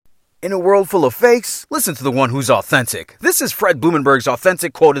In a world full of fakes, listen to the one who's authentic. This is Fred Blumenberg's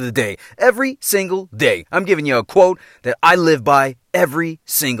authentic quote of the day. Every single day, I'm giving you a quote that I live by every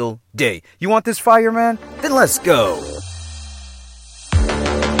single day. You want this fire, man? Then let's go.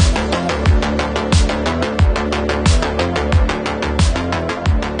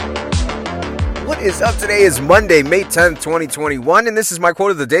 What is up? Today is Monday, May 10th, 2021, and this is my quote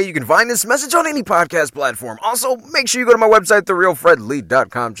of the day. You can find this message on any podcast platform. Also, make sure you go to my website,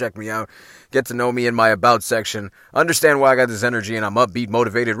 therealfredlee.com. Check me out. Get to know me in my About section. Understand why I got this energy and I'm upbeat,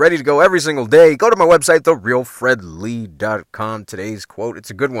 motivated, ready to go every single day. Go to my website, therealfredlee.com. Today's quote,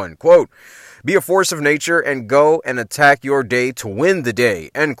 it's a good one. Quote, "Be a force of nature and go and attack your day to win the day."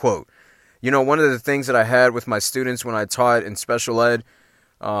 End quote. You know, one of the things that I had with my students when I taught in special ed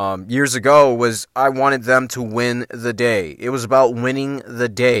years ago was I wanted them to win the day. It was about winning the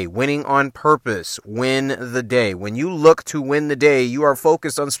day, winning on purpose, win the day. When you look to win the day, you are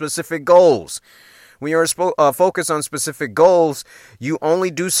focused on specific goals. When you're focused on specific goals, you only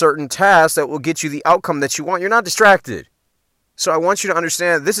do certain tasks that will get you the outcome that you want. You're not distracted. So I want you to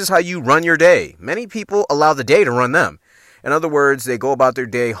understand this is how you run your day. Many people allow the day to run them. In other words, they go about their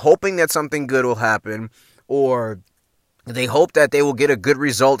day hoping that something good will happen, or they hope that they will get a good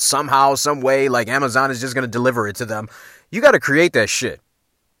result somehow, some way, like Amazon is just going to deliver it to them. You got to create that shit.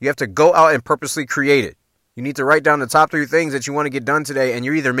 You have to go out and purposely create it. You need to write down the top 3 things that you want to get done today, and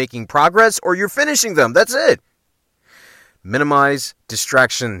you're either making progress or you're finishing them. That's it. Minimize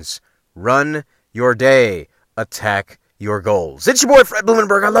distractions. Run your day. Attack your goals. It's your boy, Fred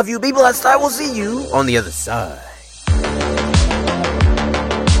Blumenberg. I love you. Be blessed. I will see you on the other side.